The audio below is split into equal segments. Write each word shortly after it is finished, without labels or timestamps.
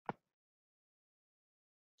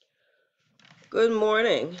Good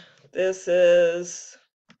morning. This is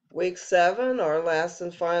week 7, our last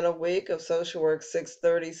and final week of Social Work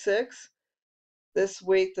 636. This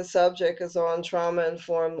week, the subject is on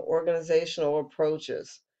trauma-informed organizational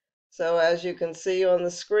approaches. So as you can see on the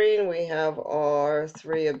screen, we have our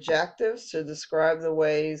 3 objectives to describe the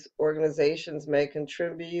ways organizations may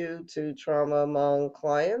contribute to trauma among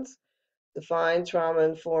clients, define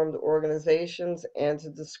trauma-informed organizations, and to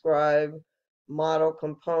describe model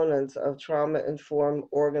components of trauma-informed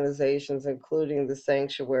organizations, including the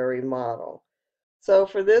sanctuary model. So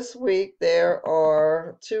for this week, there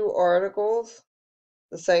are 2 articles: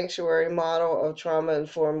 the sanctuary model of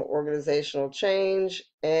trauma-informed organizational change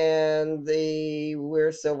and the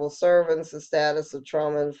We're Civil Servants, the status of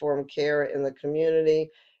trauma-informed care in the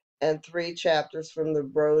community, and 3 chapters from the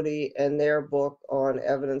Brody and their book on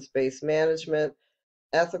evidence-based management,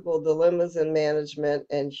 ethical dilemmas in management,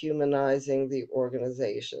 and humanizing the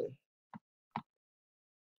organization.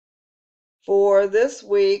 For this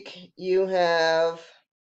week, you have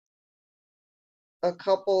a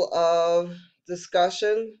couple of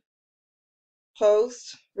discussion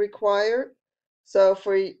posts required. So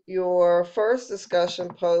for your first discussion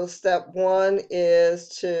post, step 1 is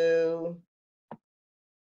to,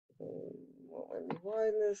 let me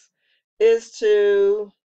rewind this, is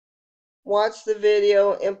to watch the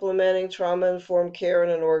video implementing trauma-informed care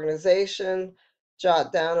in an organization,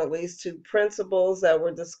 jot down at least 2 principles that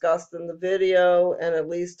were discussed in the video and at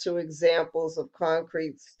least 2 examples of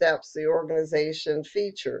concrete steps the organization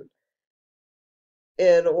featured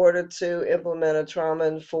in order to implement a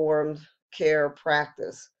trauma-informed care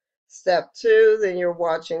practice. Step 2, then you're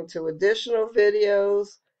watching 2 additional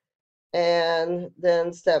videos. And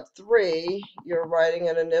then step 3, you're writing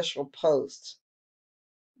an initial post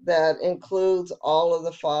that includes all of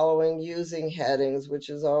the following using headings, which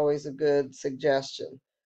is always a good suggestion.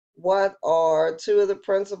 What are 2 of the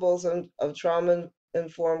principles of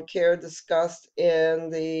trauma-informed care discussed in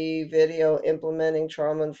the video implementing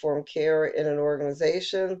trauma-informed care in an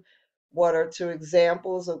organization? What are 2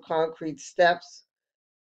 examples of concrete steps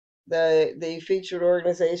the featured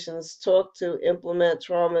organizations took to implement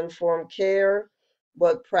trauma-informed care?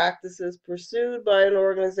 What practices pursued by an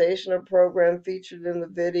organization or program featured in the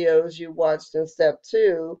videos you watched in step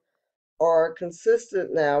 2 are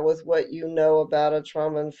consistent now with what you know about a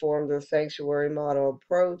trauma-informed or sanctuary model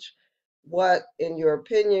approach? What, in your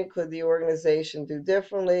opinion, could the organization do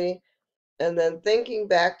differently? And then thinking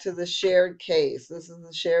back to the shared case. This is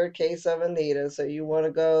the shared case of Anita, so you want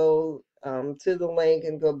to go to the link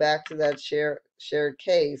and go back to that shared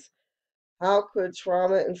case. How could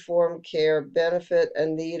trauma-informed care benefit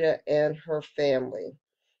Anita and her family?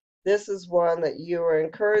 This is one that you are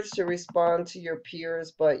encouraged to respond to your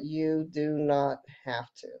peers, but you do not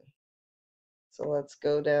have to. So let's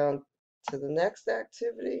go down to the next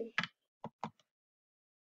activity.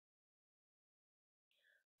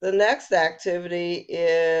 The next activity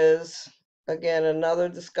is, again, another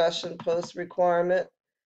discussion post requirement.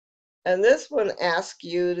 And this one asks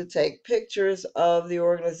you to take pictures of the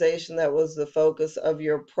organization that was the focus of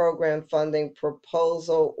your program funding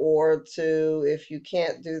proposal, or to, if you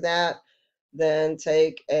can't do that, then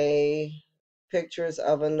take pictures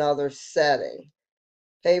of another setting.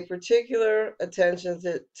 Pay particular attention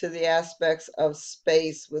to the aspects of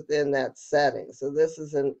space within that setting. So this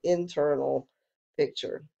is an internal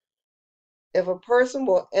picture. If a person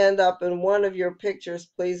will end up in one of your pictures,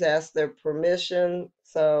 please ask their permission.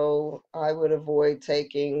 So I would avoid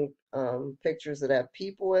taking pictures that have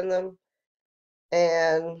people in them,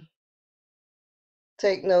 and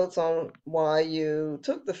take notes on why you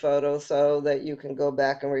took the photo so that you can go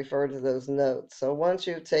back and refer to those notes. So once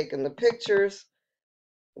you've taken the pictures,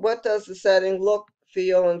 what does the setting look,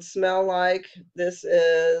 feel, and smell like?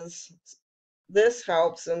 This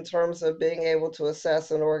helps in terms of being able to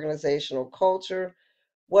assess an organizational culture.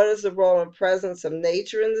 What is the role and presence of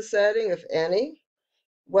nature in the setting, if any?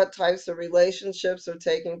 What types of relationships are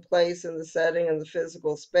taking place in the setting and the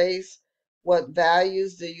physical space? What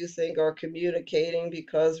values do you think are communicating?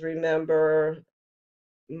 Because remember,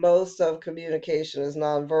 most of communication is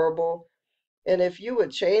nonverbal. And if you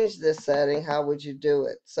would change this setting, how would you do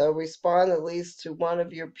it? So respond at least to one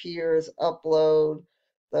of your peers, upload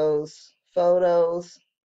those photos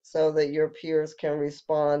so that your peers can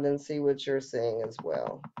respond and see what you're seeing as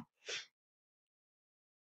well.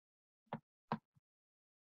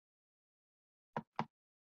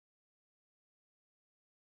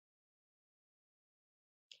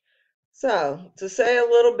 So to say a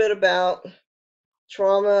little bit about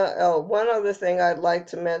trauma, one other thing I'd like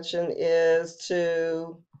to mention is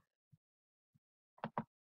to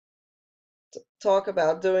talk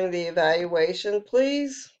about doing the evaluation.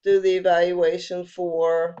 Please do the evaluation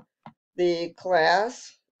for the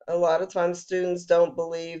class. A lot of times students don't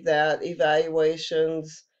believe that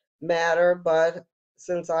evaluations matter, but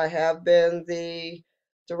since I have been the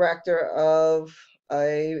director of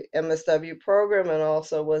a MSW program and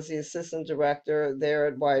also was the assistant director there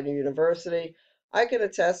at Widener University, I can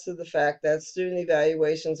attest to the fact that student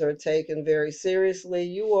evaluations are taken very seriously.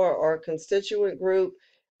 You are our constituent group,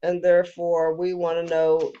 and therefore we want to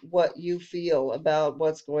know what you feel about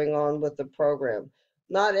what's going on with the program.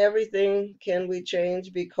 Not everything can we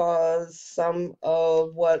change because much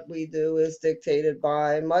of what we do is dictated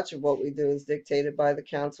by the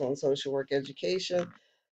Council on Social Work Education.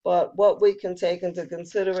 But what we can take into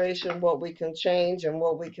consideration, what we can change, and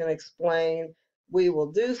what we can explain, we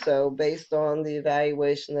will do so based on the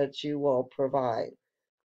evaluation that you will provide.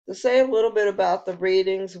 To say a little bit about the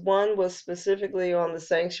readings, one was specifically on the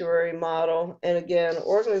sanctuary model. And again,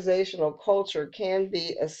 organizational culture can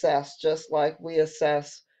be assessed just like we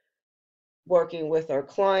assess working with our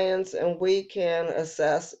clients, and we can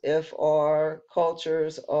assess if our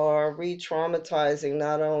cultures are re-traumatizing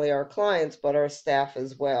not only our clients but our staff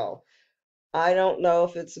as well. I don't know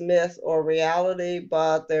if it's myth or reality,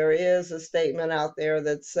 but there is a statement out there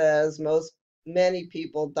that says many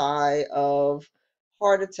people die of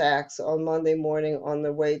heart attacks on Monday morning on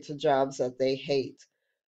their way to jobs that they hate.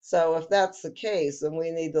 So if that's the case, then we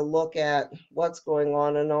need to look at what's going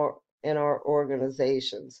on in our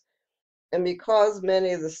organizations. And because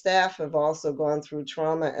many of the staff have also gone through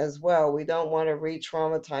trauma as well, we don't want to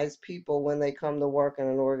re-traumatize people when they come to work in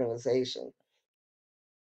an organization.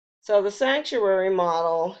 So the sanctuary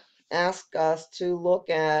model asks us to look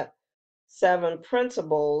at 7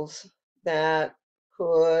 principles that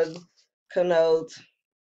could connote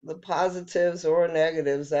the positives or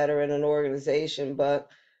negatives that are in an organization, but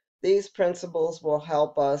these principles will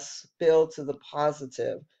help us build to the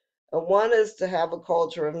positive. And one is to have a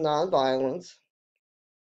culture of nonviolence.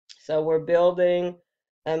 So we're building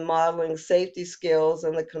and modeling safety skills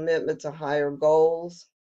and the commitment to higher goals,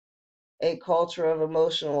 a culture of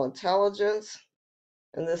emotional intelligence,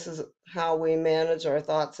 and this is how we manage our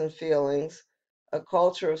thoughts and feelings, a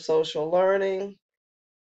culture of social learning,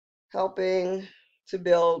 helping to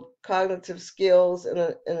build cognitive skills in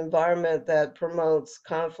an environment that promotes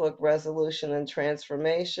conflict resolution and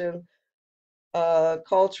transformation, a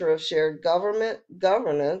culture of shared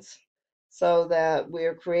governance, so that we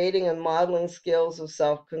are creating and modeling skills of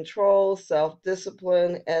self-control,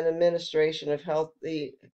 self-discipline, and administration of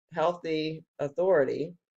healthy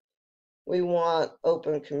authority. We want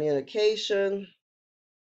open communication,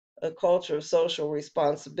 a culture of social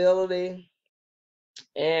responsibility,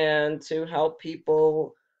 and to help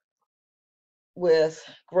people with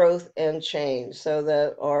growth and change so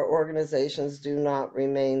that our organizations do not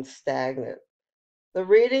remain stagnant. The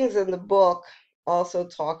readings in the book also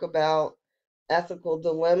talk about ethical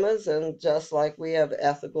dilemmas, and just like we have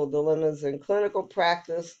ethical dilemmas in clinical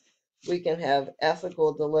practice, we can have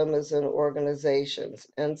ethical dilemmas in organizations.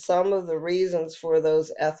 And some of the reasons for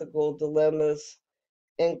those ethical dilemmas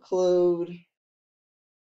include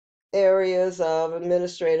areas of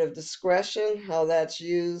administrative discretion, how that's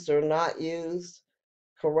used or not used,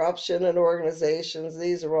 corruption in organizations.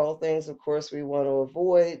 These are all things, of course, we want to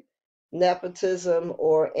avoid. Nepotism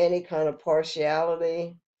or any kind of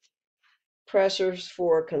partiality, pressures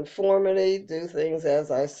for conformity, do things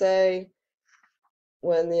as I say.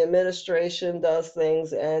 When the administration does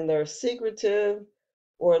things and they're secretive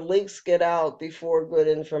or leaks get out before good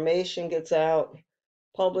information gets out.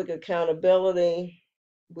 Public accountability,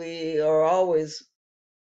 we are always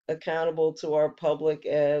accountable to our public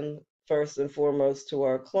and first and foremost to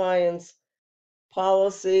our clients.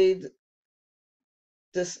 Policy,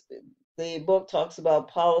 this, the book talks about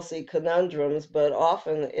policy conundrums, but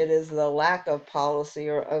often it is the lack of policy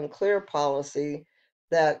or unclear policy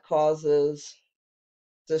that causes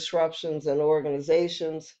disruptions in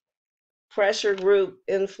organizations. Pressure group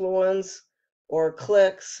influence or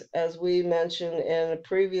cliques, as we mentioned in a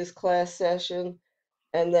previous class session.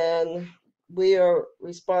 And then we are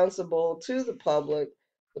responsible to the public.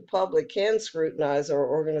 The public can scrutinize our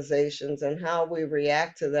organizations, and how we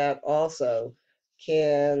react to that also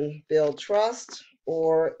can build trust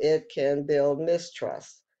or it can build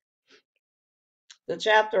mistrust. The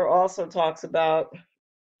chapter also talks about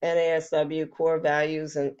NASW core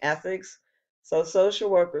values and ethics. So social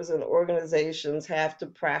workers and organizations have to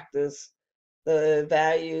practice the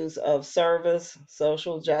values of service,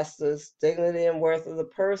 social justice, dignity and worth of the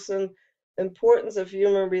person, importance of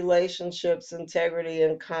human relationships, integrity,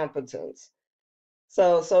 and competence.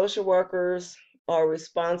 So social workers are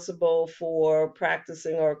responsible for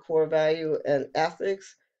practicing our core value and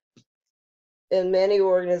ethics. In many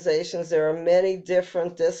organizations, there are many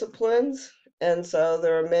different disciplines, and so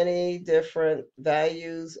there are many different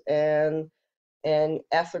values and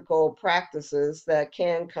ethical practices that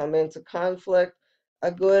can come into conflict.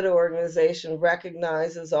 A good organization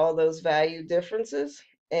recognizes all those value differences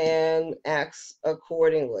and acts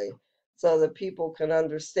accordingly so that people can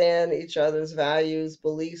understand each other's values,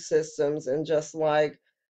 belief systems, and just like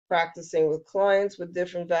practicing with clients with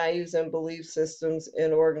different values and belief systems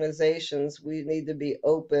in organizations, we need to be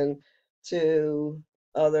open to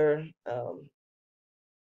other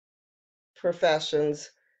professions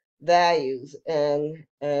values and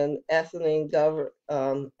ethical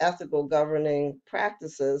governing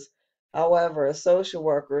practices. However, as social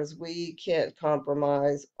workers, we can't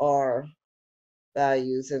compromise our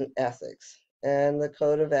values and ethics, and the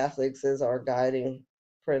code of ethics is our guiding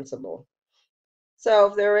principle. So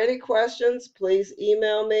if there are any questions, please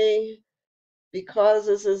email me. Because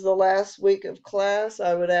this is the last week of class,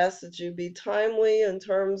 I would ask that you be timely in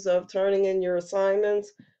terms of turning in your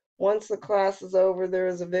assignments. Once the class is over, there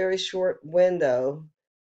is a very short window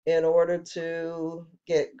in order to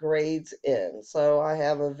get grades in. So I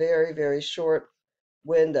have a very, very short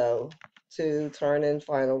window to turn in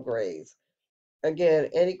final grades. Again,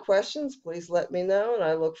 any questions, please let me know, and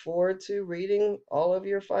I look forward to reading all of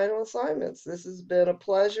your final assignments. This has been a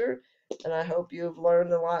pleasure, and I hope you have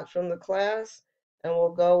learned a lot from the class, and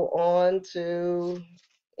we'll go on to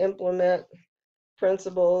implement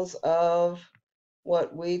principles of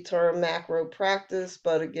what we term macro practice,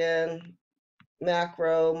 but again,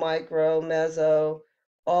 macro, micro, meso,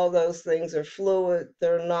 all those things are fluid.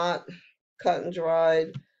 They're not cut and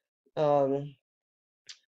dried. Um,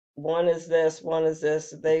 one is this, one is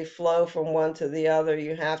this. They flow from one to the other.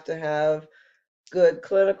 You have to have good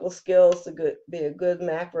clinical skills to be a good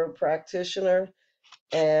macro practitioner.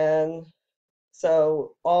 And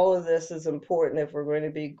so all of this is important if we're going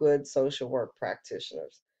to be good social work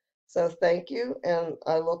practitioners. So thank you, and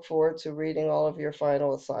I look forward to reading all of your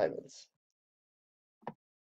final assignments.